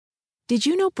Did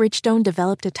you know Bridgestone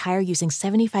developed a tire using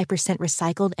 75%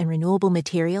 recycled and renewable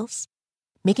materials?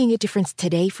 Making a difference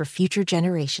today for future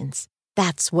generations.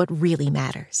 That's what really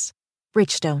matters.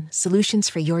 Bridgestone, solutions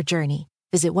for your journey.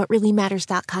 Visit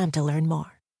whatreallymatters.com to learn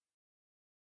more.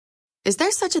 Is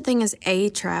there such a thing as a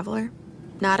traveler?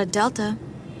 Not a Delta.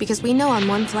 Because we know on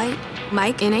one flight,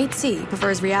 Mike in 8C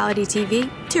prefers reality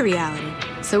TV to reality.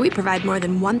 So we provide more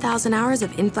than 1,000 hours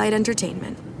of in-flight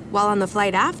entertainment. While on the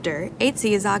flight after,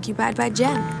 8C is occupied by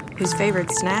Jen, whose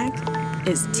favorite snack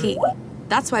is tea.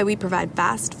 That's why we provide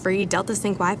fast, free Delta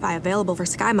Sync Wi-Fi available for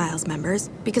SkyMiles members.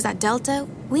 Because at Delta,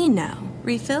 we know.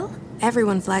 Refill?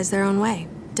 Everyone flies their own way.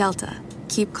 Delta.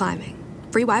 Keep climbing.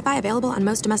 Free Wi-Fi available on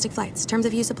most domestic flights. Terms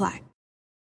of use apply.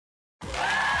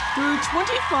 Through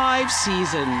 25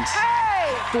 seasons,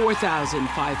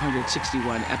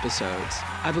 4,561 episodes,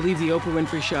 I believe The Oprah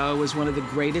Winfrey Show was one of the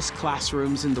greatest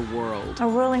classrooms in the world. I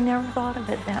really never thought of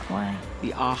it that way.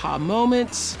 The aha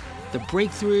moments, the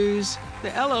breakthroughs,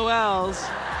 the LOLs,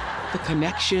 the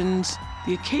connections,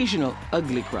 the occasional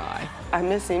ugly cry. I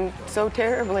miss him so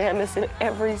terribly. I miss him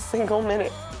every single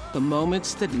minute. The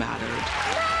moments that mattered.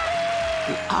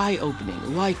 The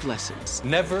eye-opening life lessons.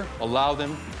 Never allow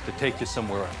them to take you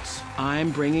somewhere else.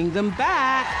 I'm bringing them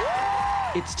back.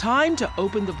 It's time to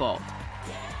open the vault.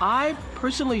 I've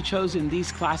personally chosen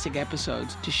these classic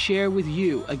episodes to share with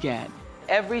you again.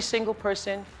 Every single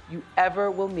person you ever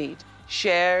will meet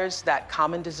shares that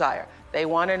common desire. They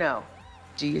want to know,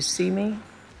 do you see me?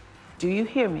 Do you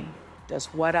hear me? Does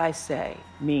what I say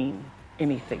mean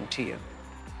anything to you?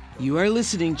 You are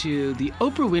listening to The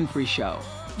Oprah Winfrey Show,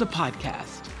 the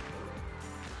podcast.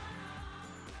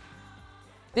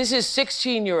 This is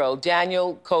 16-year-old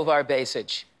Daniel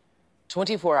Kovarbasich.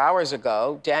 24 hours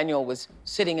ago, Daniel was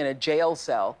sitting in a jail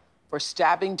cell for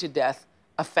stabbing to death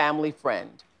a family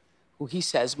friend who he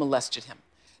says molested him.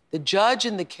 The judge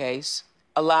in the case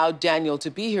allowed Daniel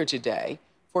to be here today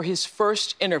for his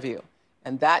first interview,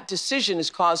 and that decision has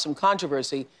caused some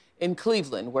controversy in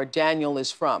Cleveland, where Daniel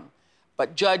is from.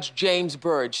 But Judge James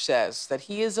Burge says that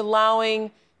he is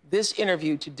allowing this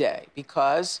interview today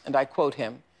because, and I quote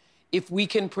him, "If we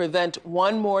can prevent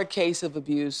one more case of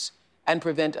abuse and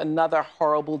prevent another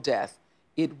horrible death,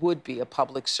 it would be a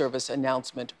public service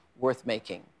announcement worth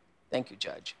making." Thank you,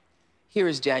 Judge. Here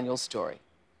is Daniel's story.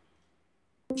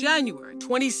 January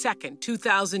 22nd,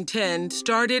 2010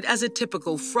 started as a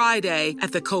typical Friday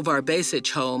at the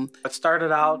Kovarbasich home. It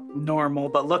started out normal,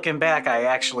 but looking back, I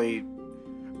actually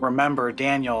remember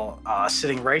Daniel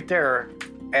sitting right there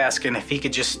asking if he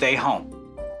could just stay home.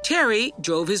 Terry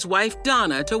drove his wife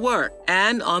Donna to work,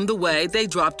 and on the way, they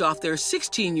dropped off their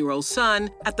 16-year-old son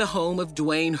at the home of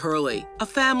Duane Hurley, a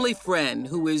family friend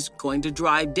who is going to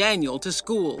drive Daniel to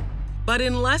school. But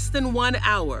in less than 1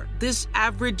 hour, this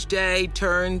average day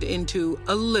turned into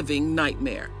a living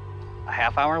nightmare. A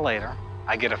half hour later,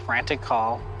 I get a frantic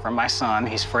call from my son.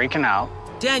 He's freaking out.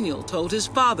 Daniel told his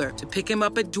father to pick him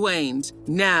up at Duane's.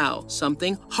 Now,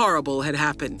 something horrible had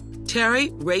happened.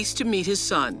 Terry raced to meet his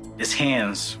son. His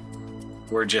hands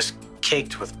were just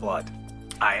caked with blood.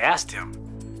 I asked him,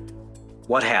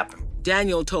 what happened?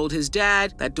 Daniel told his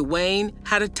dad that Duane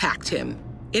had attacked him.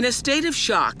 In a state of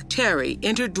shock, Terry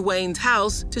entered Duane's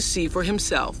house to see for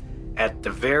himself. At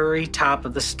the very top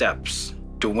of the steps,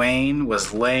 Duane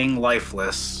was laying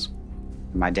lifeless.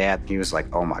 My dad, he was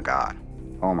like, oh my God,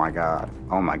 oh my God,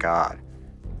 oh my God.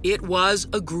 It was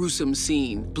a gruesome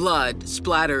scene. Blood,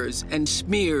 splatters, and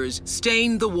smears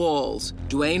stained the walls.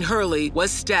 Duane Hurley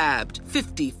was stabbed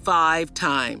 55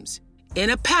 times. In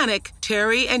a panic,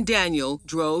 Terry and Daniel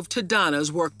drove to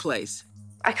Donna's workplace.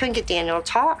 I couldn't get Daniel to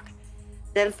talk.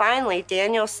 Then finally,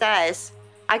 Daniel says,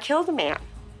 I killed a man.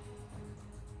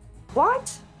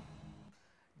 What?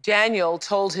 Daniel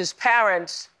told his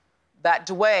parents that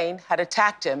Duane had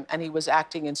attacked him and he was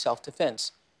acting in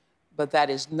self-defense. But that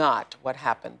is not what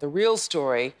happened. The real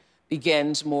story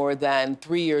begins more than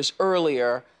 3 years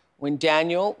earlier when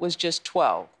Daniel was just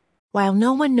 12. While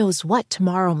no one knows what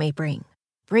tomorrow may bring,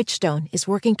 Bridgestone is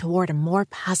working toward a more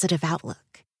positive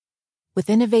outlook. With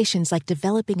innovations like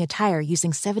developing a tire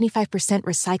using 75%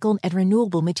 recycled and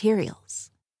renewable materials.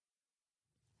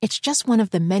 It's just one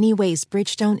of the many ways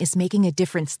Bridgestone is making a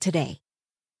difference today,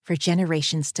 for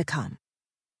generations to come.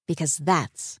 Because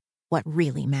that's what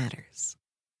really matters.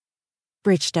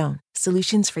 Bridgestone,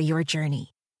 solutions for your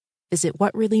journey. Visit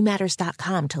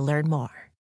whatreallymatters.com to learn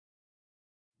more.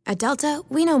 At Delta,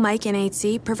 we know Mike in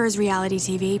 8C prefers reality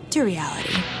TV to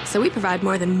reality. So we provide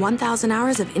more than 1,000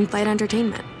 hours of in-flight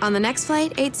entertainment. On the next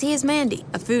flight, 8C is Mandy,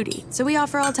 a foodie. So we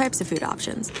offer all types of food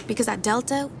options. Because at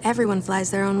Delta, everyone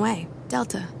flies their own way.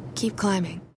 Delta, keep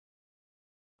climbing.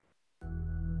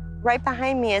 Right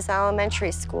behind me is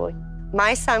elementary school.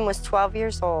 My son was 12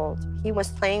 years old. He was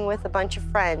playing with a bunch of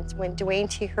friends when Duane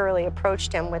T. Hurley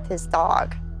approached him with his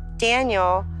dog.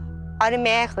 Daniel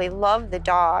automatically loved the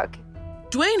dog.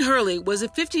 Duane Hurley was a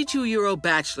 52-year-old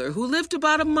bachelor who lived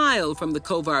about a mile from the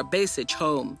Kovarbasich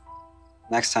home.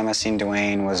 Next time I seen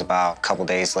Duane was about a couple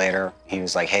days later. He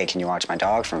was like, hey, can you watch my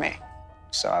dog for me?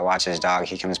 So I watch his dog.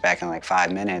 He comes back in like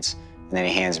 5 minutes, and then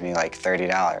he hands me like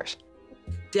 $30.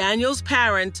 Daniel's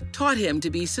parents taught him to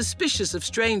be suspicious of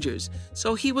strangers,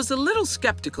 so he was a little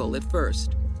skeptical at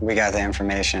first. We got the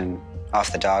information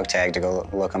off the dog tag to go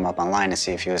look him up online to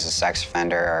see if he was a sex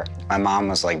offender. My mom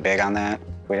was like big on that.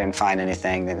 We didn't find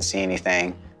anything, didn't see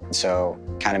anything. And so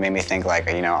kind of made me think like,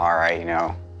 all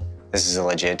right, this is a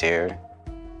legit dude.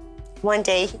 One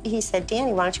day he said,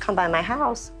 Danny, why don't you come by my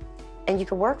house and you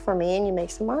can work for me and you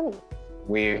make some money.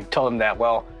 We told him that,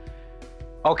 well,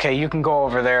 okay, you can go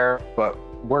over there, but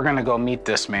we're gonna go meet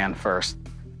this man first.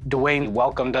 Duane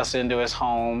welcomed us into his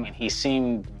home, and he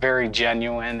seemed very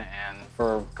genuine, and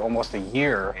for almost a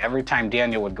year, every time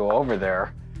Daniel would go over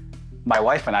there, my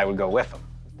wife and I would go with him.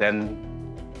 Then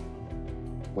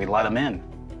we let him in.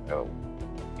 So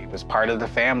he was part of the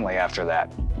family after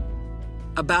that.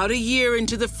 About a year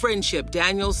into the friendship,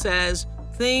 Daniel says,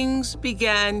 things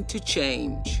began to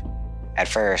change. At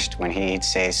first, when he'd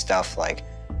say stuff like,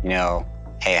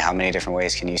 hey, how many different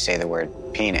ways can you say the word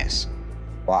penis?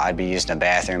 Well, I'd be using a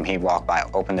bathroom, he'd walk by,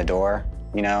 open the door,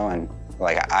 and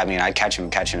I'd catch him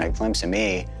catching a glimpse of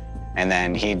me, and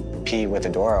then he'd pee with the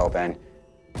door open.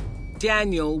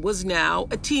 Daniel was now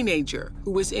a teenager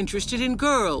who was interested in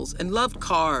girls and loved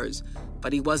cars,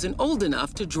 but he wasn't old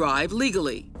enough to drive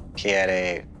legally. He had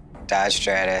a Dodge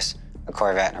Stratus, a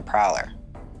Corvette, and a Prowler.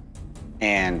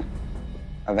 And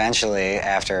eventually,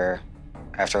 after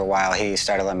a while, he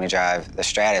started letting me drive the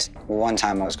Stratus. One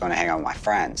time I was going to hang out with my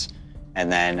friends,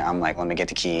 and then I'm like, let me get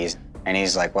the keys. And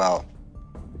he's like, well,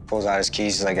 pulls out his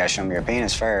keys, he's like, gotta show me your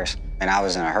penis first. And I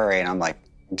was in a hurry, and I'm like,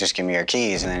 just give me your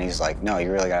keys. And then he's like, no,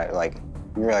 you really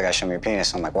gotta show me your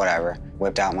penis. I'm like, whatever.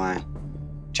 Whipped out my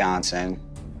Johnson.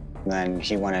 And then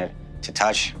he wanted to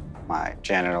touch my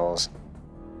genitals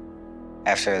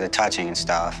after the touching and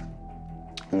stuff.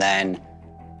 And then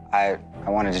I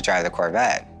wanted to drive the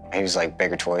Corvette. He was like,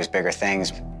 bigger toys, bigger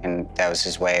things. And that was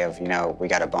his way of, we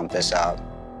gotta bump this up.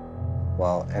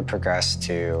 Well, it progressed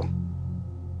to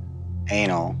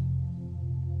anal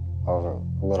over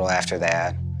a little after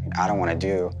that. I don't want to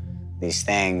do these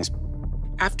things.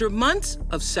 After months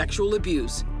of sexual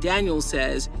abuse, Daniel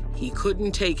says he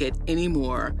couldn't take it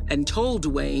anymore and told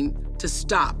Duane to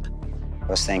stop. I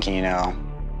was thinking,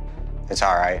 it's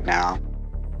all right now.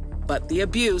 But the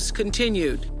abuse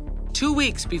continued. 2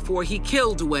 weeks before he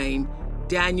killed Duane,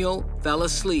 Daniel fell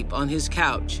asleep on his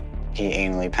couch. He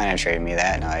anally penetrated me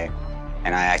that night,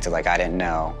 and I acted like I didn't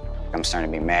know. I'm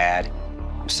starting to be mad.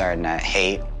 I'm starting to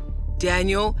hate.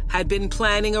 Daniel had been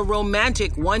planning a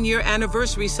romantic one-year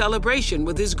anniversary celebration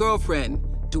with his girlfriend.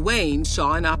 Duane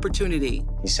saw an opportunity.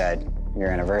 He said, your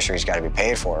anniversary's got to be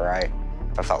paid for, right?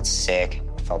 I felt sick,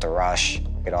 I felt a rush.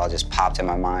 It all just popped in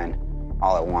my mind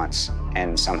all at once.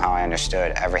 And somehow I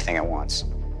understood everything at once.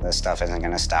 This stuff isn't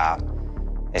going to stop.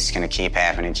 It's going to keep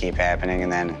happening,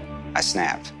 and then I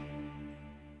snapped.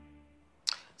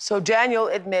 So Daniel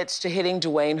admits to hitting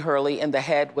Duane Hurley in the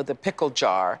head with a pickle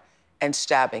jar and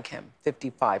stabbing him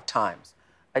 55 times.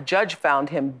 A judge found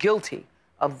him guilty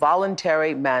of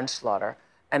voluntary manslaughter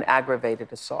and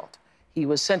aggravated assault. He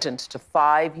was sentenced to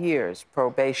 5 years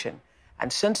probation.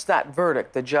 And since that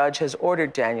verdict, the judge has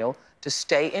ordered Daniel to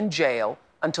stay in jail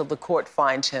until the court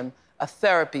finds him a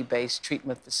therapy-based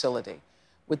treatment facility.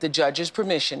 With the judge's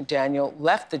permission, Daniel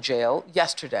left the jail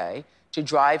yesterday to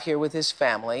drive here with his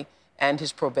family and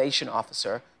his probation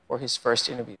officer for his first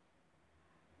interview.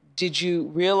 Did you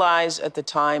realize at the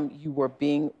time you were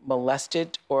being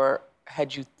molested, or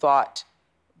had you thought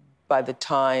by the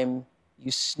time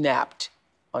you snapped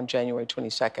on January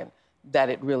 22nd that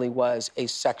it really was a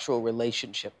sexual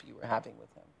relationship you were having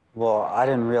with him? Well, I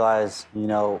didn't realize,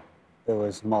 it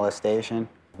was molestation,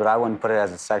 but I wouldn't put it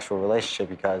as a sexual relationship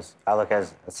because I look at it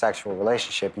as a sexual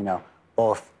relationship,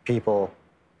 both people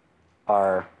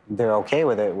they're okay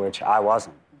with it, which I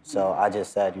wasn't. So I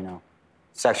just said,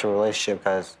 sexual relationship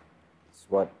because it's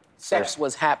what... Sex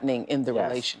was happening in the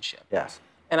relationship. Yes.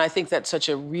 And I think that's such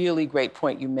a really great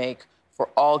point you make for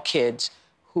all kids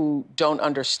who don't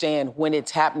understand when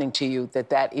it's happening to you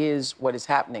that is what is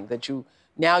happening, that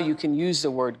now you can use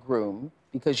the word groom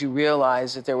because you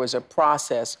realize that there was a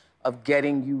process of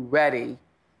getting you ready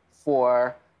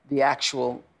for the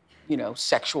actual,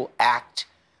 sexual act.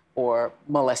 or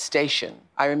molestation.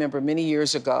 I remember many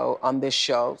years ago on this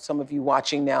show, some of you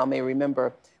watching now may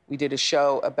remember, we did a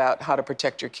show about how to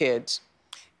protect your kids.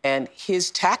 And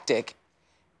his tactic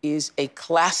is a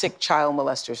classic child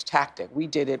molester's tactic. We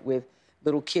did it with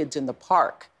little kids in the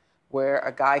park where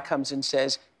a guy comes and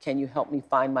says, can you help me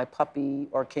find my puppy,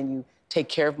 or can you take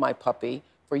care of my puppy?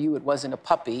 For you, it wasn't a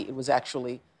puppy, it was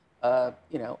actually, a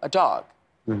dog.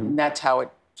 Mm-hmm. And that's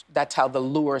how the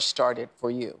lure started for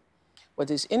you. What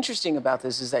is interesting about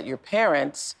this is that your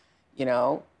parents,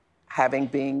 having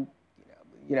been,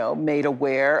 made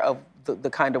aware of the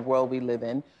kind of world we live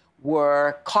in,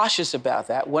 were cautious about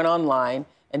that, went online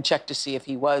and checked to see if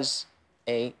he was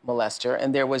a molester,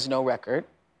 and there was no record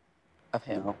of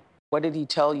him. No. What did he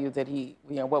tell you that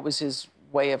what was his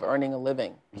way of earning a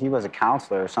living? He was a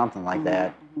counselor or something like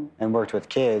that, and worked with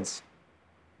kids,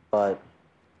 but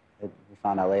we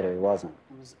found out later he wasn't.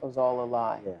 It was all a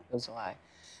lie. Yeah. It was a lie.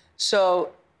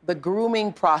 So the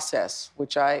grooming process,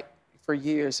 which I, for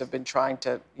years, have been trying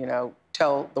to,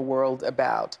 tell the world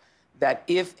about, that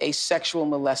if a sexual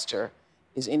molester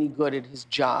is any good at his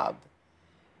job,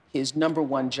 his number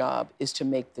one job is to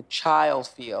make the child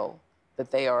feel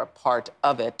that they are a part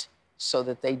of it so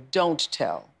that they don't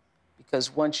tell.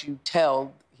 Because once you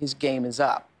tell, his game is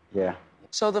up. Yeah.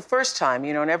 So the first time,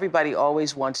 and everybody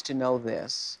always wants to know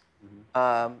this,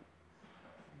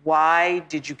 why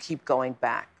did you keep going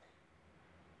back?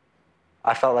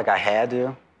 I felt like I had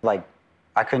to. Like,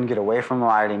 I couldn't get away from him.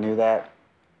 I already knew that,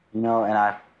 and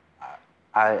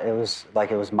it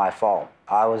was my fault.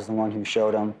 I was the one who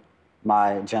showed him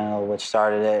my genital, which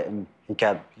started it, and he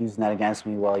kept using that against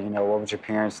me. Well, what would your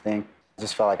parents think? I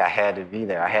just felt like I had to be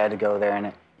there. I had to go there,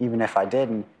 and even if I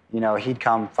didn't, he'd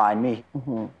come find me.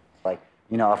 Mm-hmm. Like,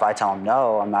 if I tell him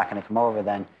no, I'm not going to come over,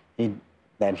 then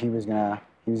he was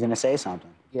gonna say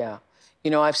something. Yeah,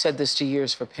 I've said this to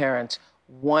years for parents.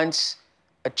 Once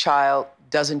a child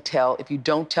doesn't tell, if you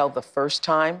don't tell the first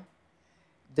time,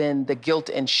 then the guilt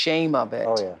and shame of it.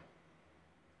 Oh yeah.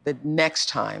 The next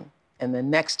time, and the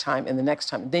next time, and the next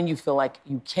time, then you feel like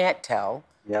you can't tell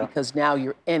because now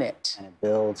you're in it. And it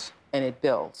builds. And it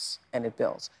builds, and it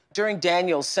builds. During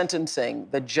Daniel's sentencing,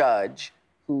 the judge,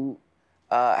 who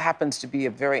happens to be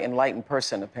a very enlightened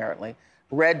person apparently,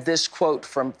 read this quote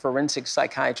from forensic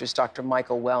psychiatrist Dr.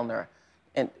 Michael Wellner.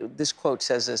 And this quote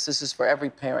says this is for every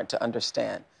parent to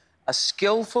understand. A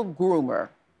skillful groomer,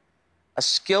 a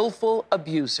skillful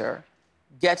abuser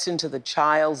gets into the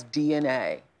child's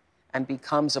DNA and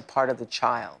becomes a part of the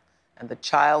child. And the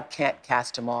child can't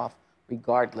cast him off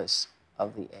regardless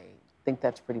of the age. I think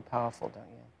that's pretty powerful, don't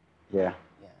you? Yeah.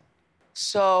 Yeah.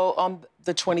 So on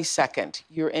the 22nd,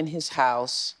 you're in his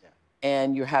house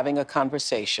and you're having a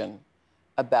conversation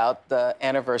about the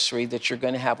anniversary that you're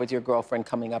going to have with your girlfriend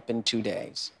coming up in 2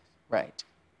 days, right?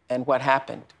 And what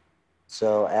happened?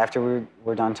 So after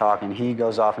we're done talking, he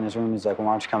goes off in his room. He's like, well,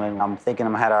 why don't you come in? I'm thinking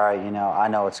in my head, all right, I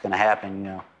know what's going to happen,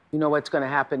 You know what's going to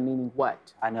happen, meaning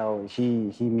what? I know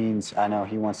he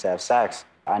wants to have sex.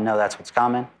 I know that's what's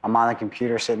coming. I'm on the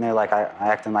computer sitting there like I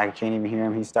acting like I can't even hear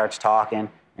him. He starts talking,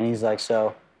 and he's like,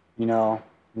 so,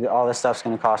 all this stuff's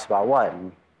going to cost about what?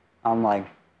 And I'm like,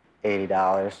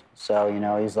 $80.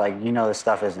 So, he's like, this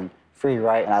stuff isn't free,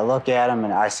 right? And I look at him,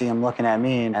 and I see him looking at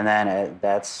me, and then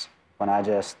that's when I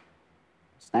just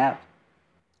snapped.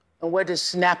 And what does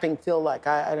snapping feel like?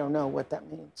 I don't know what that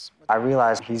means. I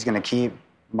realized he's going to keep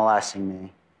molesting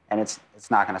me, and it's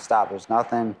not going to stop. There's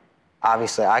nothing,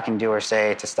 obviously, I can do or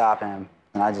say to stop him.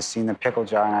 And I just seen the pickle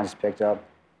jar, and I just picked up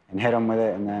and hit him with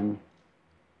it, and then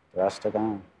the rest took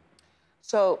on.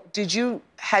 So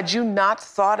had you not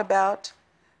thought about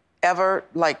ever,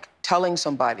 telling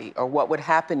somebody, or what would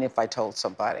happen if I told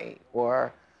somebody,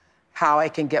 or how I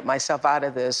can get myself out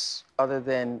of this other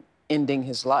than ending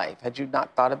his life? Had you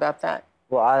not thought about that?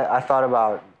 Well, I thought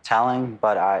about telling,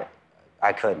 but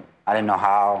I couldn't. I didn't know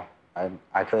how.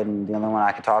 I couldn't. The only one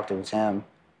I could talk to was him,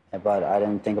 but I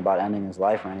didn't think about ending his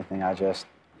life or anything. I just...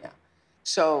 Yeah.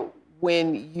 So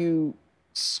when you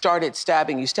started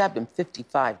stabbing, you stabbed him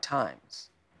 55 times.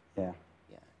 Yeah.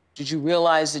 Yeah. Did you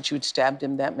realize that you had stabbed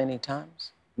him that many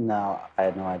times? No, I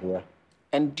had no idea.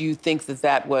 And do you think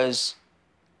that was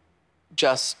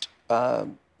just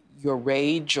your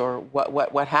rage, or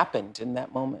what happened in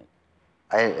that moment?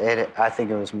 I think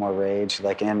it was more rage.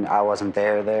 And I wasn't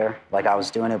there. I was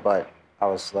doing it, but I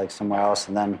was somewhere else.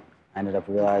 And then I ended up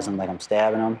realizing I'm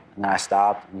stabbing him, and then I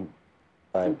stopped.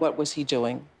 And what was he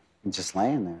doing? Just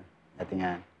laying there at the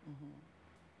end. Mm-hmm.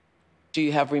 Do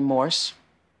you have remorse?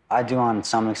 I do, on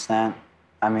some extent.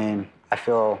 I mean, I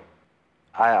feel,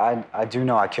 I do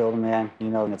know I killed a man,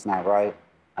 and it's not right.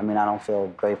 I mean, I don't feel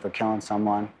great for killing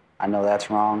someone. I know that's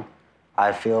wrong.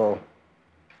 I feel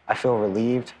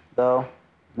relieved, though,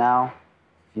 now.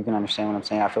 If you can understand what I'm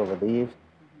saying, I feel relieved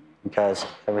because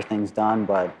everything's done,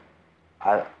 but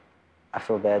I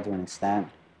feel bad to an extent.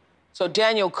 So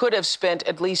Daniel could have spent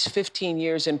at least 15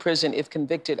 years in prison if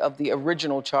convicted of the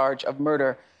original charge of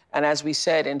murder. And as we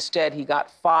said, instead, he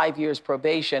got 5 years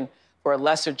probation for a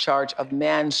lesser charge of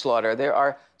manslaughter. There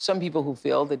are some people who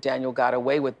feel that Daniel got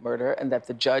away with murder and that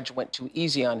the judge went too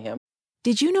easy on him.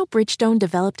 Did you know Bridgestone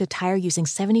developed a tire using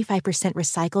 75%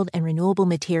 recycled and renewable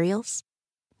materials?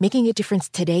 Making a difference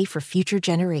today for future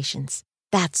generations.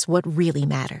 That's what really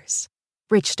matters.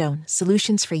 Bridgestone,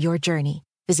 solutions for your journey.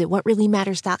 Visit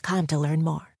whatreallymatters.com to learn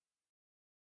more.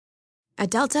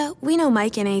 At Delta, we know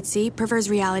Mike in 8C prefers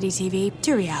reality TV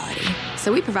to reality.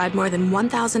 So we provide more than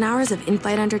 1,000 hours of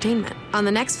in-flight entertainment. On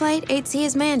the next flight, 8C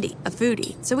is Mandy, a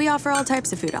foodie. So we offer all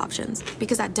types of food options.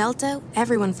 Because at Delta,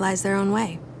 everyone flies their own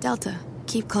way. Delta,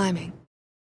 keep climbing.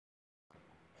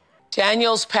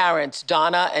 Daniel's parents,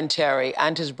 Donna and Terry,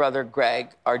 and his brother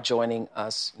Greg are joining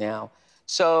us now.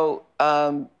 So,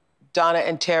 Donna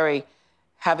and Terry,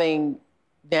 having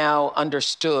now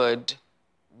understood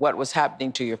what was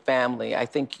happening to your family, I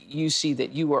think you see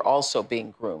that you were also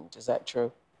being groomed. Is that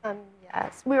true?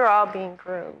 Yes, we were all being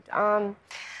groomed.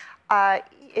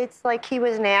 It's like he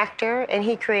was an actor and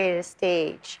he created a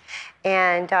stage.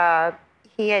 And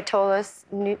he had told us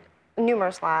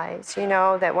numerous lies,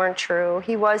 that weren't true.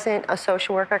 He wasn't a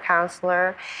social worker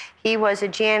counselor. He was a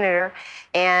janitor,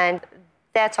 and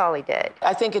that's all he did.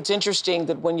 I think it's interesting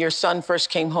that when your son first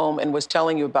came home and was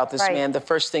telling you about this man, the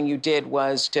first thing you did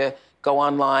was to go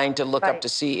online to look up to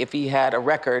see if he had a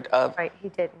record of... Right, he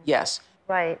didn't. Yes.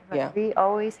 Right. Yeah. We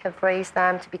always have raised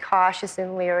them to be cautious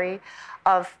and leery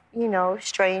of,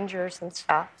 strangers and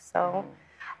stuff, so...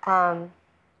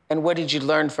 And what did you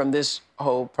learn from this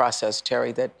whole process,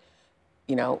 Terry, that,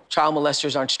 child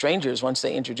molesters aren't strangers once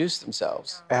they introduce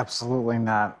themselves? Absolutely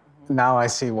not. Now I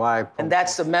see why. And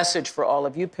that's the message for all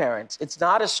of you parents. It's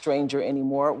not a stranger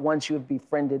anymore once you have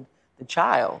befriended the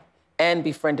child and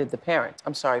befriended the parent.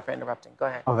 I'm sorry for interrupting. Go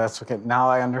ahead. Oh, that's okay. Now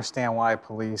I understand why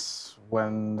police,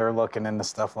 when they're looking into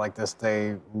stuff like this,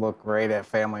 they look right at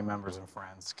family members and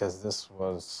friends, because this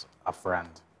was a friend,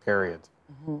 period.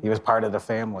 He was part of the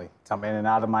family. Come in and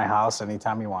out of my house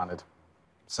anytime he wanted.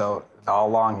 So all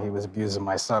along he was abusing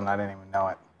my son. I didn't even know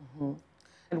it.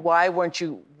 And why weren't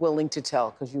you willing to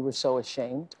tell? Because you were so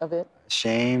ashamed of it?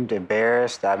 Ashamed,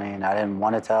 embarrassed. I mean, I didn't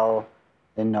want to tell.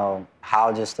 Didn't know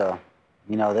how this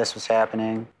was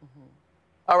happening.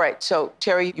 All right, so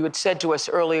Terry, you had said to us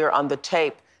earlier on the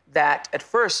tape that at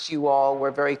first you all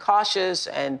were very cautious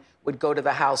and would go to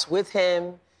the house with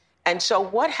him. And so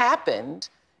what happened?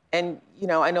 And,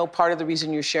 I know part of the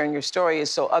reason you're sharing your story is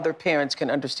so other parents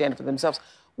can understand for themselves.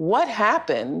 What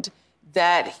happened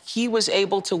that he was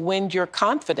able to win your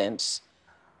confidence?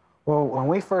 Well, when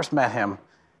we first met him,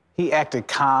 he acted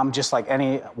calm, just like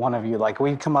any one of you. Like,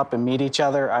 we'd come up and meet each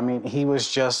other. I mean, he was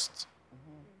just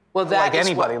like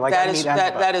anybody.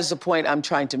 That is the point I'm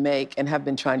trying to make and have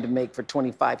been trying to make for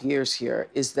 25 years here,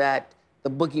 is that the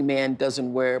boogeyman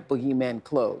doesn't wear boogeyman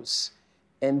clothes,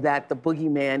 and that the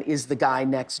boogeyman is the guy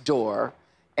next door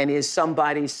and is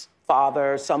somebody's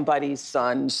father, somebody's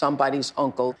son, somebody's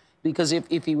uncle. Because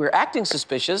if he were acting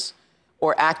suspicious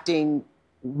or acting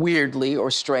weirdly or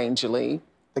strangely...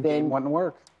 The game wouldn't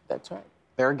work. That's right.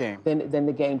 Their game. Then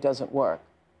the game doesn't work.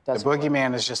 The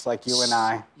boogeyman is just like you and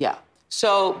I. Yeah.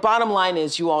 So bottom line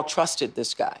is you all trusted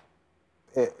this guy.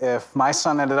 If my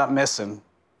son ended up missing,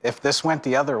 if this went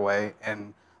the other way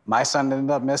and my son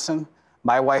ended up missing,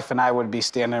 my wife and I would be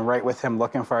standing right with him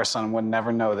looking for our son and would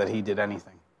never know that he did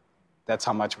anything. That's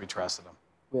how much we trusted him.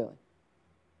 Really?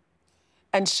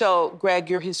 And so, Greg,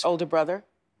 you're his older brother.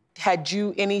 Had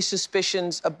you any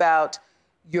suspicions about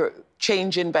your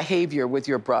change in behavior with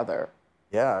your brother?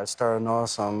 Yeah, I started to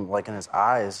notice like in his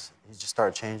eyes, he just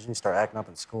started changing. He started acting up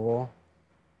in school.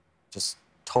 Just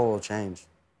total change.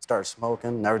 Started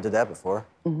smoking, never did that before.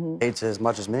 Hates it as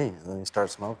much as me. And then he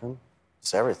started smoking,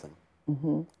 just everything.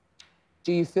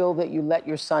 Do you feel that you let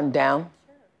your son down?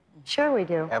 Sure we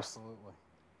do. Absolutely.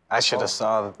 I should have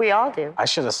saw... We all do. I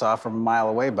should have saw from a mile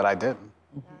away, but I didn't.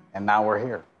 And now we're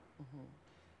here.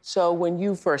 So when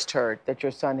you first heard that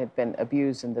your son had been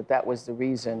abused and that was the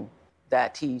reason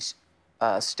that he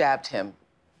stabbed him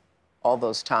all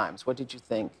those times, what did you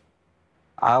think?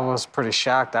 I was pretty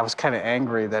shocked. I was kind of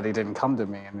angry that he didn't come to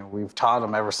me. I mean, we've taught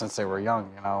him ever since they were young,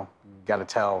 You got to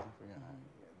tell.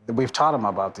 We've taught him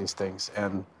about these things,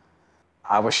 and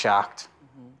I was shocked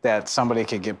that somebody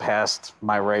could get past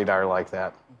my radar like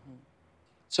that.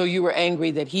 So you were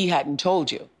angry that he hadn't told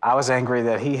you? I was angry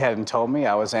that he hadn't told me.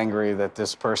 I was angry that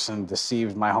this person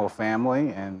deceived my whole family,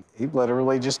 and he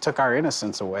literally just took our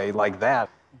innocence away like that.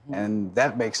 Mm-hmm. And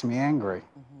that makes me angry.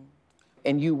 Mm-hmm.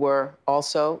 And you were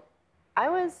also? I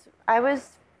was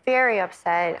very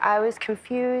upset. I was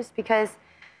confused because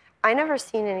I never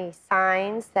seen any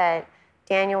signs that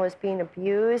Daniel was being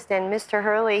abused. And Mr.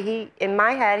 Hurley, in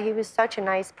my head, he was such a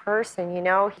nice person, you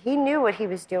know? He knew what he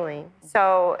was doing.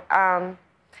 So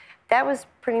that was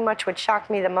pretty much what shocked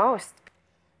me the most.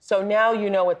 So now you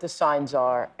know what the signs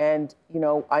are. And, you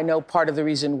know, I know part of the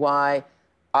reason why,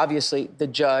 obviously, the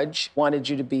judge wanted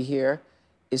you to be here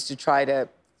is to try to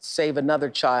save another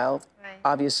child. Right.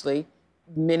 Obviously,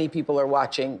 many people are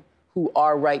watching who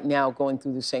are right now going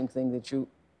through the same thing that you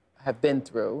have been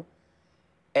through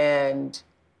and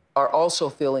are also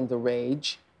feeling the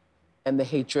rage and the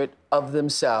hatred of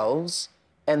themselves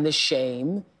and the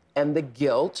shame and the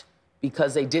guilt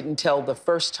because they didn't tell the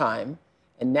first time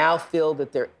and now feel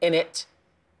that they're in it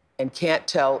and can't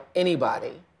tell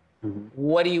anybody. Mm-hmm.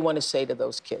 What do you want to say to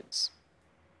those kids?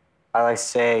 I like to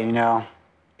say, you know,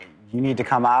 you need to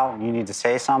come out and you need to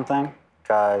say something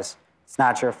because it's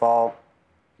not your fault.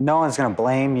 No one's going to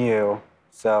blame you.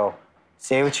 So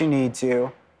say what you need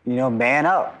to, you know, man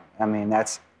up. I mean,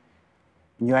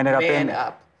 you ended up in... Man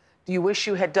up. Do you wish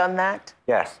you had done that?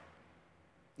 Yes.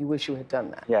 You wish you had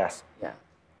done that? Yes. Yeah.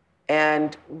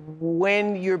 And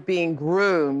when you're being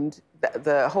groomed,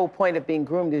 the whole point of being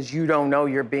groomed is you don't know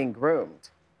you're being groomed,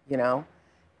 you know?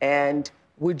 And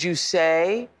would you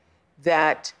say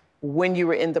that when you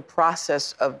were in the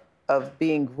process of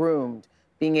being groomed,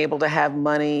 being able to have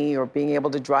money or being able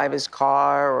to drive his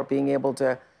car or being able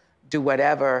to do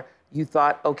whatever, you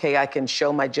thought, okay, I can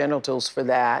show my genitals for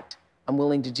that. I'm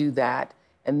willing to do that.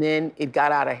 And then it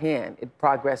got out of hand. It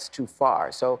progressed too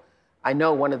far. So I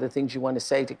know one of the things you want to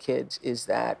say to kids is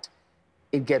that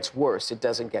it gets worse. It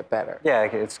doesn't get better. Yeah,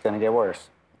 it's going to get worse.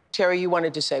 Terry, you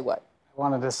wanted to say what? I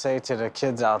wanted to say to the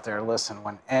kids out there, listen,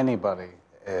 when anybody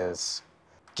is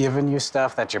giving you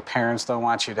stuff that your parents don't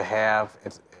want you to have,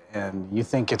 and you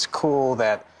think it's cool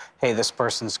that, hey, this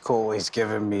person's cool, he's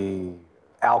giving me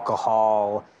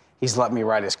alcohol, he's let me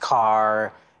ride his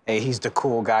car, hey, he's the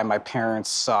cool guy, my parents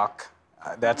suck.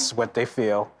 That's what they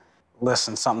feel.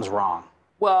 Listen, something's wrong.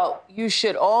 Well, you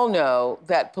should all know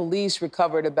that police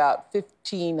recovered about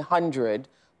 1,500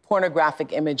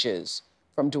 pornographic images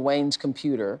from Duane's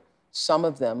computer, some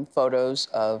of them photos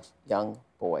of young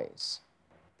boys.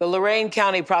 The Lorain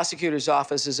County Prosecutor's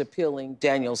Office is appealing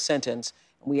Daniel's sentence.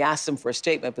 We asked them for a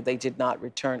statement, but they did not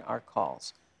return our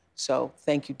calls. So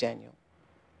thank you, Daniel.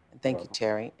 And thank you,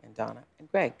 Terry and Donna. And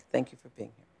Greg, thank you for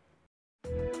being here.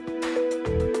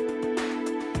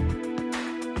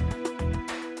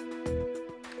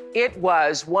 It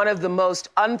was one of the most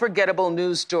unforgettable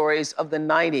news stories of the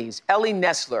 90s. Ellie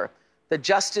Nesler, the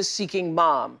justice-seeking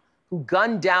mom who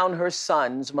gunned down her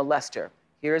son's molester.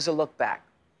 Here's a look back.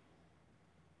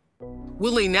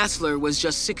 Willie Nesler was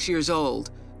just 6 years old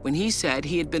when he said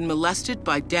he had been molested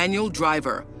by Daniel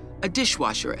Driver, a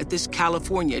dishwasher at this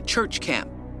California church camp.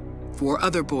 4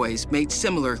 other boys made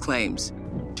similar claims.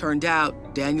 Turned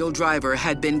out, Daniel Driver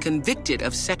had been convicted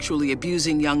of sexually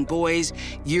abusing young boys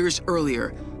years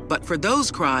earlier, but for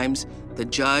those crimes, the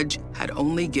judge had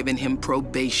only given him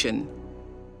probation.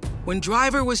 When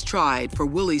Driver was tried for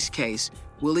Willie's case,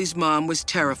 Willie's mom was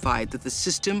terrified that the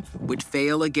system would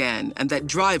fail again and that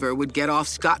Driver would get off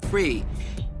scot-free.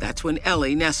 That's when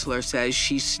Ellie Nesler says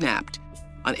she snapped.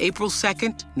 On April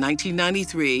 2nd,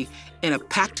 1993, in a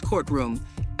packed courtroom,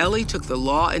 Ellie took the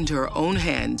law into her own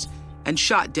hands and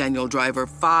shot Daniel Driver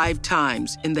 5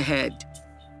 times in the head.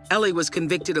 Ellie was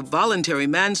convicted of voluntary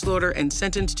manslaughter and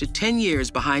sentenced to 10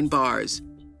 years behind bars.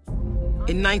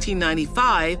 In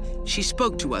 1995, she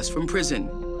spoke to us from prison.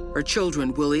 Her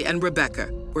children, Willie and Rebecca,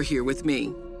 were here with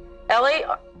me. Ellie,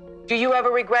 do you ever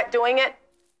regret doing it?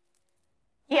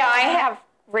 Yeah, I have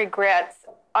regrets.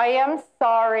 I am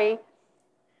sorry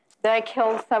that I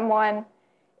killed someone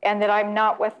and that I'm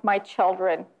not with my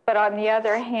children. But on the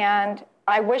other hand,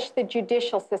 I wish the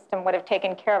judicial system would have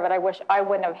taken care of it. I wish I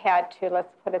wouldn't have had to,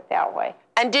 let's put it that way.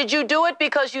 And did you do it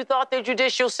because you thought the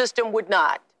judicial system would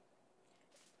not?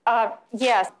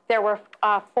 Yes, there were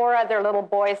 4 other little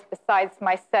boys besides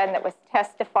my son that was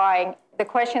testifying. The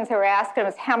questions they were asking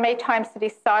was, how many times did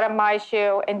he sodomize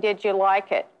you and did you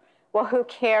like it? Well, who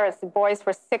cares? The boys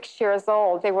were 6 years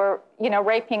old. They were,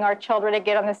 raping our children to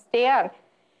get on the stand.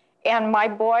 And my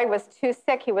boy was too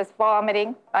sick. He was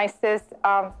vomiting. I says,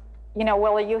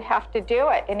 Willie, you have to do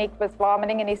it. And he was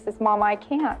vomiting, and he says, Mom, I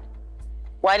can't.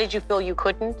 Why did you feel you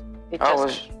couldn't?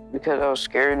 Because I was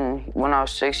scared, and when I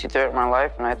was 6, he threatened my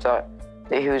life, and I thought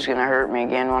that he was gonna hurt me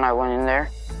again when I went in there.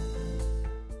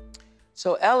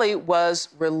 So Ellie was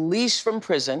released from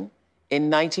prison in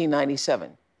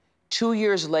 1997. 2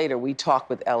 years later, we talked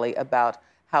with Ellie about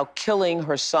how killing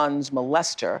her son's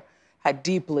molester had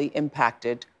deeply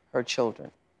impacted her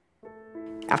children.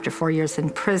 After 4 years in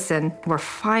prison, we're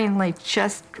finally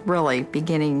just really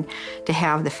beginning to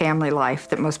have the family life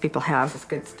that most people have. It's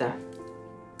good stuff.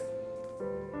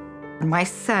 My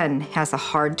son has a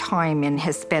hard time and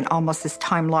has spent almost his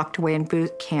time locked away in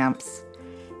boot camps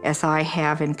as I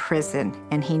have in prison,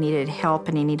 and he needed help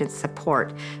and he needed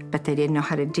support, but they didn't know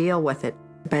how to deal with it.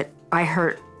 But I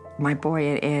hurt my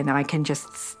boy, and I can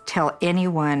just tell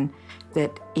anyone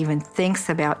that even thinks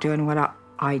about doing what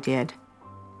I did,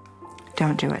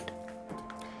 don't do it.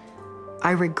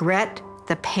 I regret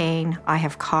the pain I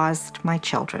have caused my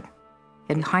children.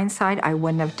 In hindsight, I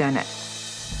wouldn't have done it.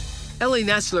 Ellie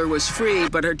Nesler was free,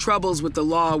 but her troubles with the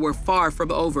law were far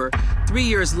from over. 3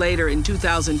 years later, in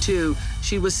 2002,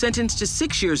 she was sentenced to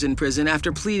 6 years in prison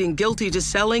after pleading guilty to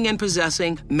selling and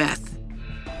possessing meth.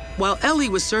 While Ellie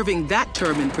was serving that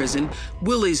term in prison,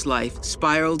 Willie's life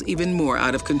spiraled even more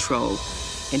out of control.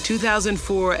 In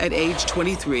 2004, at age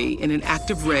 23, in an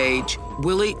act of rage,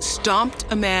 Willie stomped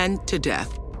a man to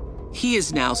death. He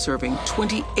is now serving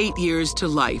 28 years to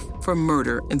life for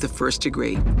murder in the first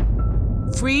degree.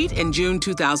 Freed in June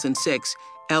 2006,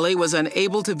 Ellie was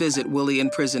unable to visit Willie in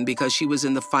prison because she was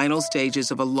in the final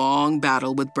stages of a long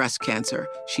battle with breast cancer.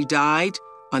 She died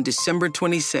on December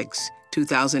 26,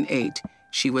 2008.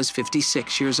 She was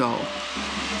 56 years old.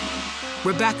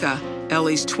 Rebecca,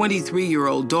 Ellie's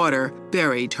 23-year-old daughter,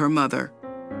 buried her mother.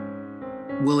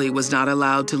 Willie was not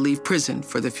allowed to leave prison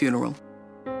for the funeral.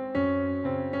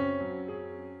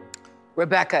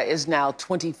 Rebecca is now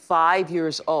 25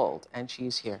 years old, and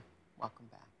she's here. Welcome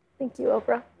back. Thank you,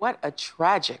 Oprah. What a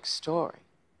tragic story.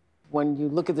 When you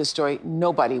look at this story,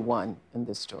 nobody won in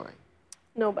this story.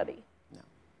 Nobody. No.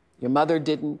 Your mother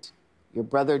didn't. Your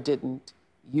brother didn't.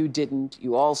 You didn't.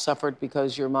 You all suffered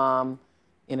because your mom,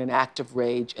 in an act of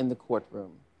rage in the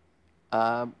courtroom,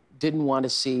 didn't want to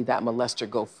see that molester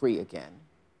go free again.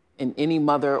 And any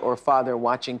mother or father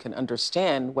watching can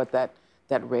understand what that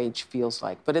rage feels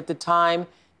like. But at the time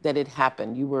that it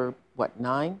happened, you were, what,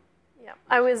 9? Yeah,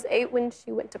 I was 8 when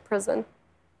she went to prison.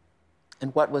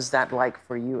 And what was that like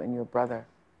for you and your brother?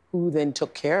 Who then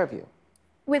took care of you?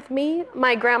 With me,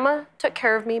 my grandma took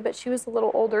care of me, but she was a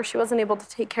little older. She wasn't able to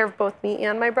take care of both me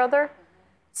and my brother.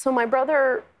 So my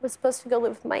brother was supposed to go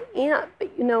live with my aunt, but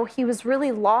he was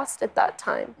really lost at that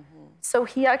time. Mm-hmm. So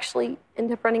he actually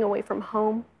ended up running away from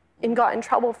home and got in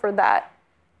trouble for that.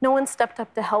 No one stepped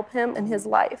up to help him in his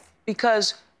life.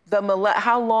 Because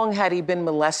how long had he been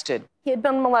molested? He had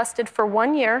been molested for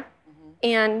 1 year,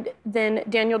 and then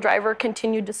Daniel Driver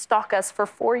continued to stalk us for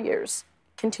 4 years,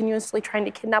 continuously trying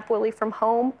to kidnap Willie from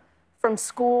home, from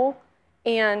school,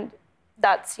 and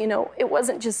that's, it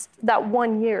wasn't just that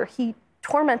 1 year. He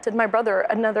tormented my brother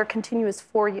another continuous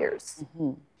 4 years.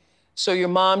 Mm-hmm. So your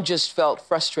mom just felt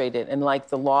frustrated and like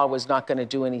the law was not going to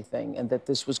do anything, and that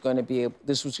this was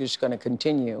just going to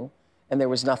continue, and there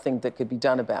was nothing that could be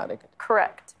done about it.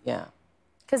 Correct. Yeah.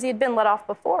 Because he had been let off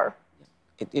before.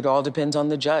 It all depends on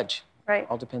the judge. Right.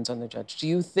 All depends on the judge. Do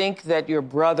you think that your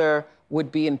brother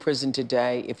would be in prison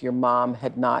today if your mom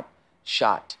had not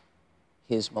shot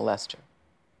his molester?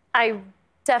 I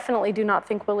definitely do not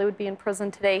think Willie would be in prison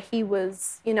today. He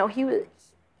was, he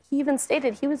even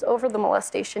stated he was over the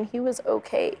molestation. He was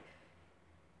okay.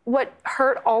 What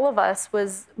hurt all of us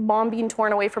was Mom being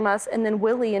torn away from us, and then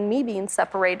Willie and me being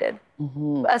separated.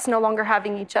 Mm-hmm. Us no longer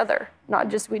having each other. Not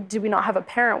just did we not have a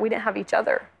parent, we didn't have each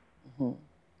other. Mm-hmm.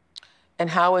 And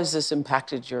how has this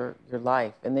impacted your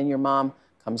life? And then your mom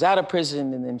comes out of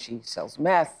prison, and then she sells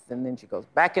meth, and then she goes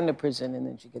back into prison, and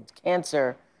then she gets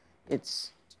cancer.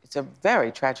 It's a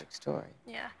very tragic story.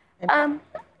 Yeah.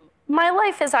 My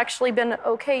life has actually been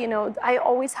okay. I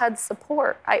always had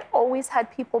support. I always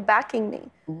had people backing me.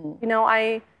 Mm-hmm.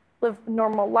 I live a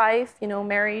normal life,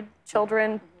 married,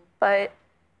 children, mm-hmm. but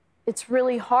it's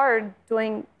really hard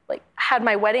had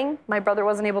my wedding, my brother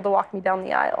wasn't able to walk me down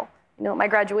the aisle. My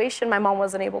graduation, my mom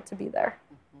wasn't able to be there.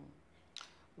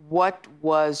 Mm-hmm. What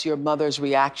was your mother's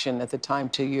reaction at the time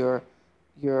to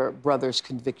your brother's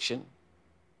conviction?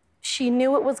 She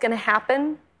knew it was going to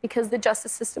happen because the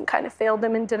justice system kind of failed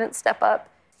him and didn't step up.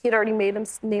 He had already made a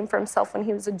name for himself when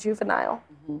he was a juvenile.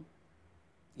 Mm-hmm.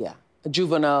 Yeah, a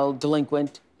juvenile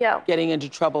delinquent, getting into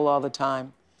trouble all the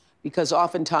time. Because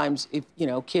oftentimes, if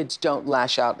kids don't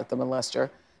lash out at the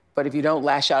molester, but if you don't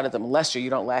lash out at the molester,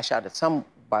 you don't lash out at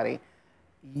somebody,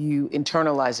 you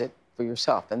internalize it for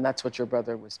yourself, and that's what your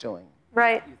brother was doing.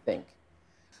 Right. You think.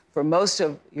 For most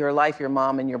of your life, your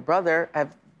mom and your brother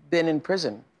have been in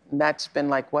prison. And that's been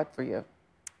like what for you?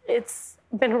 It's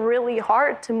been really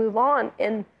hard to move on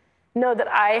and know that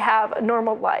I have a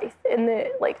normal life. And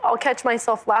that, like, I'll catch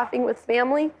myself laughing with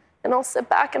family, and I'll sit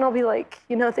back and I'll be like,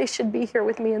 you know, they should be here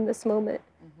with me in this moment.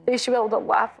 They should be able to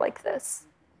laugh like this.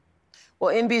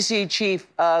 Well, NBC chief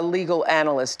legal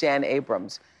analyst Dan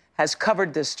Abrams has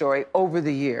covered this story over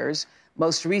the years,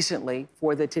 most recently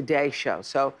for the Today Show.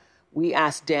 So we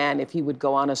asked Dan if he would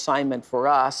go on assignment for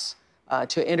us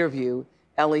to interview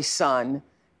Ellie's son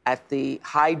at the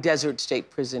High Desert State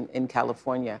Prison in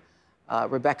California.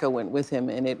 Rebecca went with him,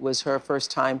 and it was her first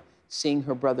time seeing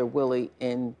her brother Willie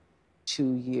in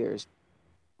 2 years.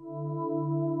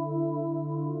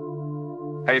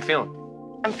 How you feeling?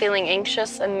 I'm feeling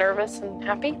anxious and nervous and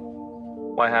happy.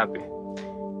 Why happy?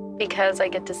 Because I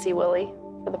get to see Willie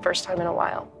for the first time in a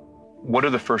while. What are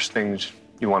the first things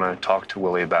you want to talk to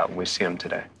Willie about when we see him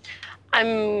today?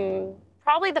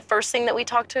 Probably the first thing that we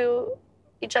talk to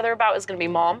each other about is going to be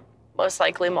Mom, most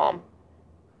likely Mom.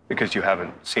 Because you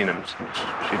haven't seen him since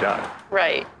she died.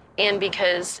 Right, and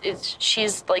because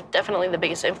she's like definitely the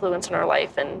biggest influence in our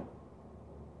life, and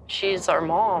she's our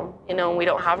mom, you know, and we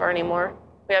don't have her anymore.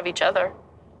 We have each other.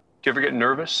 Do you ever get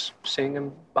nervous seeing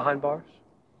him behind bars?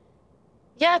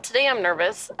 Yeah, today I'm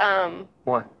nervous.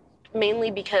 Why? Mainly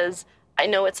because I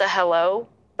know it's a hello,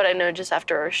 but I know just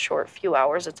after a short few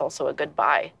hours, it's also a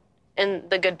goodbye. And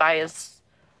the goodbye is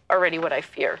already what I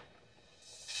fear.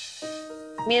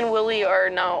 Me and Willie are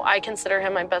now, I consider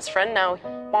him my best friend now.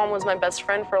 Mom was my best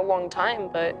friend for a long time,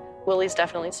 but Willie's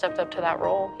definitely stepped up to that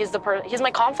role. He's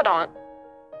my confidant.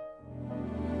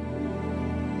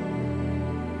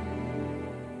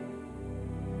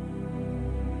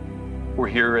 We're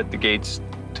here at the gates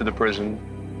to the prison.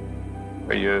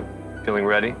 Are you feeling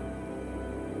ready?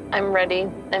 I'm ready.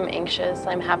 I'm anxious.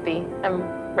 I'm happy. I'm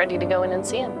ready to go in and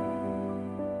see him.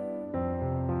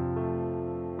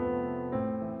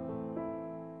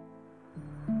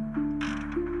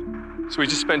 So we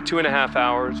just spent 2.5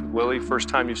 hours with Willie. First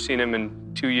time you've seen him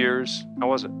in 2 years. How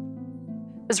was it?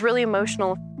 It was really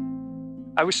emotional.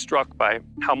 I was struck by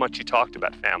how much he talked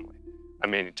about family. I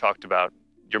mean, he talked about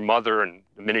your mother, and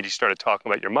the minute he started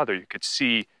talking about your mother, you could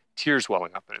see tears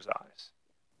welling up in his eyes.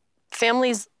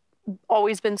 Family's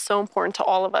always been so important to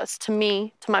all of us, to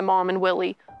me, to my mom and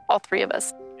Willie, all three of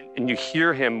us. And you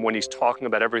hear him when he's talking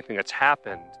about everything that's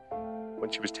happened when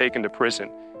she was taken to prison.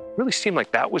 It really seemed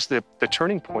like that was the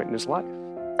turning point in his life.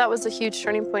 That was a huge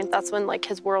turning point. That's when like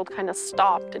his world kind of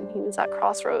stopped and he was at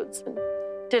crossroads and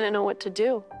didn't know what to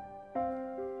do.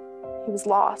 He was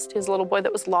lost. He was a little boy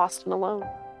that was lost and alone.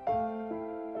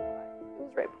 It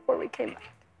was right before we came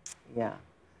back. Yeah.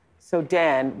 So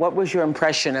Dan, what was your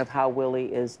impression of how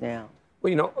Willie is now?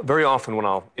 Well, you know, very often when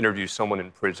I'll interview someone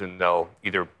in prison, they'll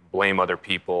either blame other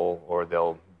people or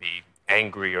they'll be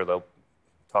angry or they'll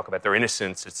talk about their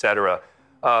innocence, etc.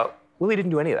 Willie didn't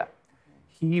do any of that.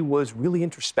 He was really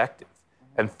introspective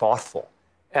and thoughtful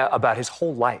about his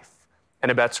whole life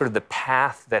and about sort of the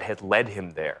path that had led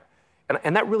him there.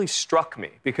 And that really struck me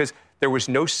because there was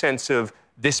no sense of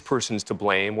this person's to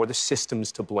blame or the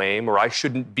system's to blame or I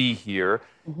shouldn't be here.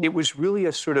 Mm-hmm. It was really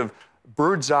a sort of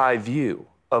bird's eye view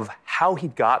of how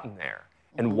he'd gotten there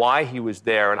and why he was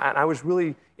there. And I was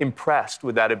really impressed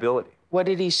with that ability. What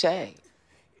did he say?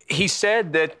 He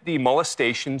said that the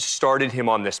molestation started him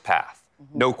on this path,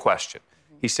 no question.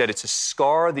 He said it's a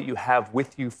scar that you have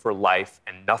with you for life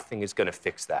and nothing is going to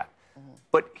fix that.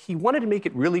 But he wanted to make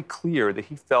it really clear that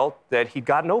he felt that he'd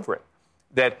gotten over it,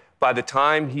 that by the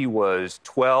time he was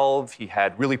 12, he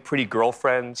had really pretty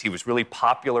girlfriends, he was really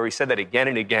popular. He said that again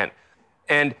and again.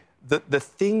 And the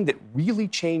thing that really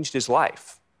changed his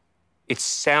life, it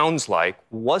sounds like,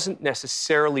 wasn't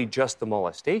necessarily just the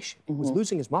molestation. It was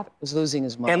losing his mother. It was losing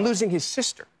his mother. And losing his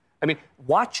sister. I mean,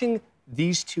 watching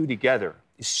these two together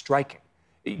is striking.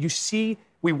 You see,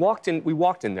 we walked in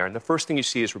there, and the first thing you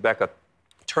see is Rebecca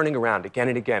turning around again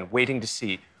and again, waiting to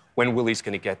see when Willie's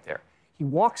going to get there. He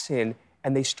walks in,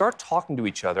 and they start talking to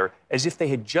each other as if they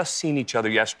had just seen each other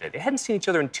yesterday. They hadn't seen each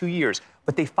other in 2 years,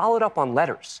 but they followed up on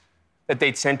letters that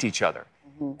they'd sent each other.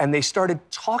 And they started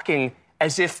talking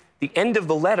as if the end of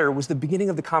the letter was the beginning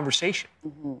of the conversation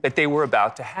that they were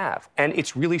about to have. And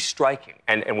it's really striking.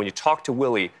 And when you talk to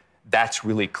Willie, that's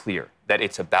really clear, that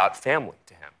it's about family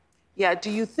to him. Yeah,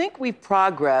 do you think we've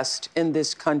progressed in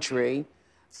this country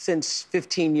since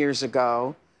 15 years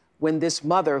ago when this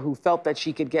mother who felt that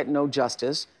she could get no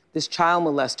justice, this child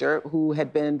molester who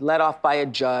had been let off by a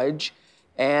judge,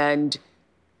 and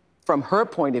from her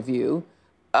point of view,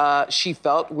 she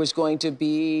felt was going to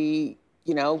be,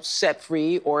 set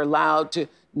free or allowed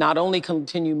not only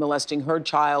continue molesting her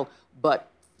child, but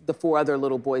the 4 other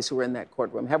little boys who were in that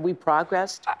courtroom. Have we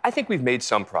progressed? I think we've made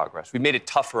some progress. We've made it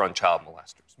tougher on child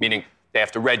molesters, meaning they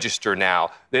have to register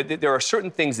now. There are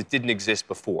certain things that didn't exist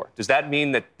before. Does that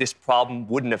mean that this problem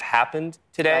wouldn't have happened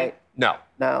today? Right. No.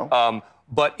 No.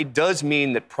 But it does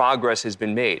mean that progress has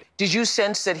been made. Did you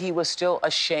sense that he was still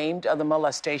ashamed of the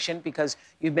molestation? Because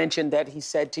you mentioned that he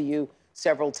said to you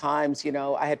several times, you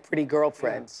know, I had pretty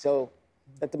girlfriends. So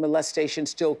that the molestation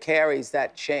still carries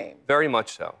that shame. Very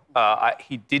much so.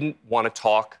 He didn't want to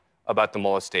talk about the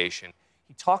molestation.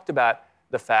 He talked about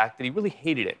the fact that he really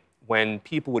hated it when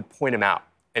people would point him out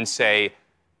and say,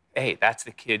 hey, that's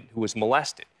the kid who was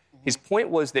molested. His point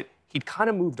was that he'd kind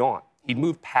of moved on. He'd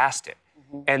moved past it.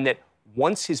 And that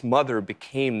once his mother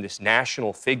became this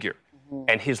national figure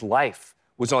and his life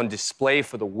was on display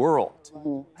for the world,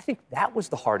 I think that was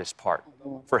the hardest part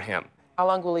for him. How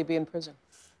long will he be in prison?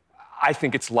 I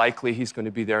think it's likely he's going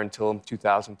to be there until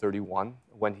 2031,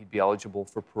 when he'd be eligible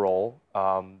for parole.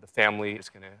 The family is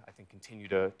going to, I think, continue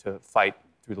to fight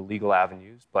through the legal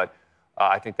avenues, but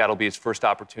I think that'll be his first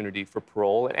opportunity for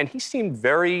parole. And he seemed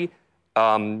very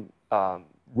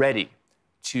ready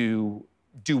to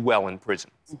do well in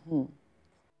prison.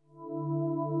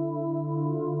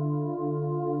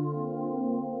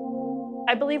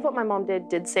 I believe what my mom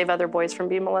did save other boys from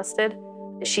being molested.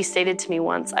 She stated to me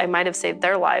once, I might have saved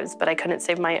their lives, but I couldn't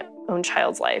save my own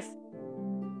child's life.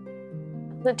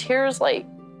 The tears,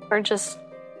 are just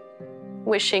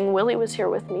wishing Willie was here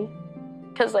with me.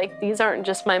 Because, these aren't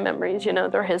just my memories, you know,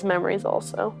 they're his memories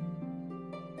also.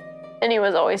 And he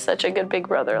was always such a good big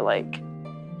brother.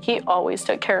 He always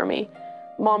took care of me.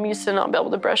 Mom used to not be able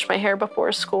to brush my hair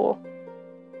before school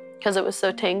because it was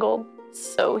so tangled,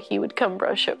 so he would come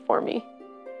brush it for me.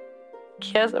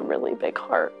 He has a really big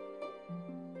heart.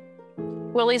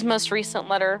 Willie's most recent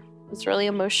letter was really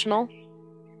emotional.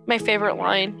 My favorite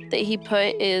line that he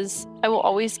put is, I will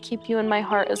always keep you in my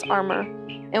heart as armor,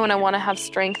 and when I want to have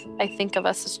strength, I think of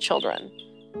us as children.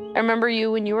 I remember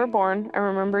you when you were born. I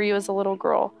remember you as a little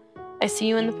girl. I see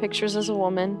you in the pictures as a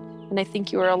woman, and I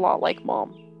think you are a lot like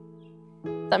Mom.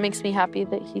 That makes me happy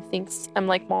that he thinks I'm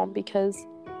like Mom, because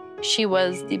she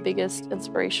was the biggest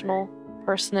inspirational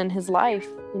person in his life.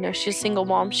 You know, she's a single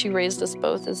mom. She raised us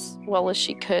both as well as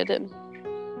she could and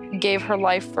gave her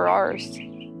life for ours.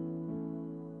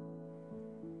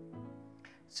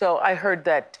 So I heard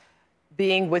that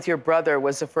being with your brother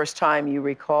was the first time you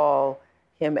recall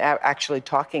him actually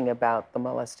talking about the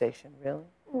molestation, really?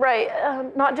 Right.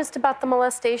 Not just about the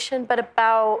molestation, but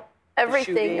about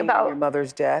everything. The shooting, about your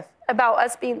mother's death? About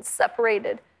us being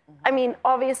separated. I mean,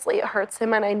 obviously it hurts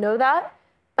him, and I know that,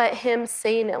 but him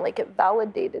saying it, it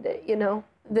validated it, you know?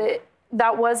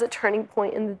 That was a turning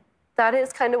point, and that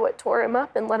is kind of what tore him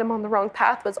up and led him on the wrong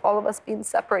path, was all of us being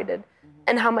separated,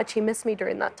 and how much he missed me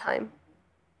during that time.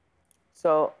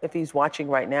 So if he's watching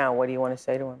right now, what do you want to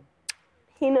say to him?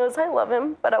 He knows I love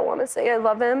him, but I want to say I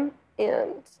love him,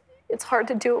 and it's hard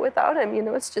to do it without him. You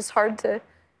know, it's just hard to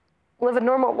live a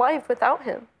normal life without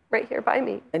him right here by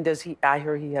me. And I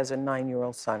hear he has a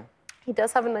 9-year-old son. He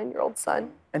does have a 9-year-old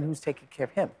son. And who's taking care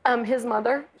of him? His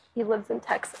mother. He lives in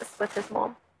Texas with his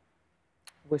mom.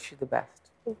 Wish you the best.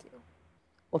 Thank you.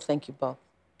 Well, thank you both.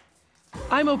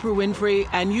 I'm Oprah Winfrey,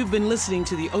 and you've been listening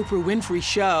to The Oprah Winfrey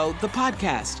Show, the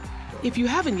podcast. If you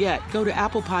haven't yet, go to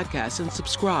Apple Podcasts and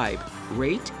subscribe,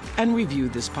 rate, and review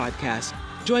this podcast.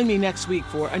 Join me next week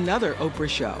for another Oprah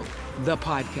Show, the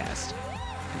podcast.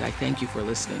 And I thank you for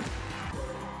listening.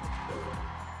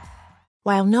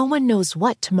 While no one knows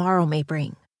what tomorrow may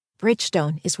bring,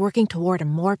 Bridgestone is working toward a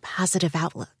more positive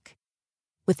outlook.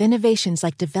 With innovations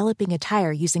like developing a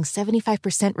tire using 75%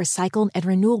 recycled and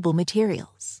renewable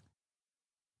materials.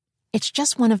 It's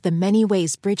just one of the many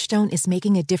ways Bridgestone is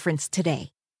making a difference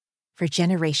today, for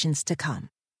generations to come.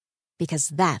 Because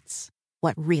that's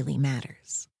what really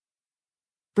matters.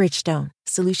 Bridgestone,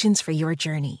 solutions for your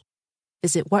journey.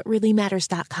 Visit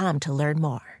whatreallymatters.com to learn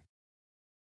more.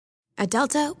 At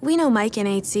Delta, we know Mike in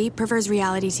 8C prefers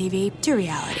reality TV to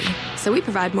reality. So we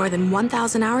provide more than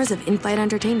 1,000 hours of in-flight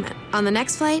entertainment. On the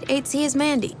next flight, 8C is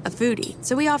Mandy, a foodie.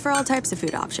 So we offer all types of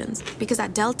food options. Because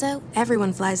at Delta,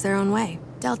 everyone flies their own way.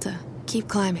 Delta, keep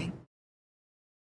climbing.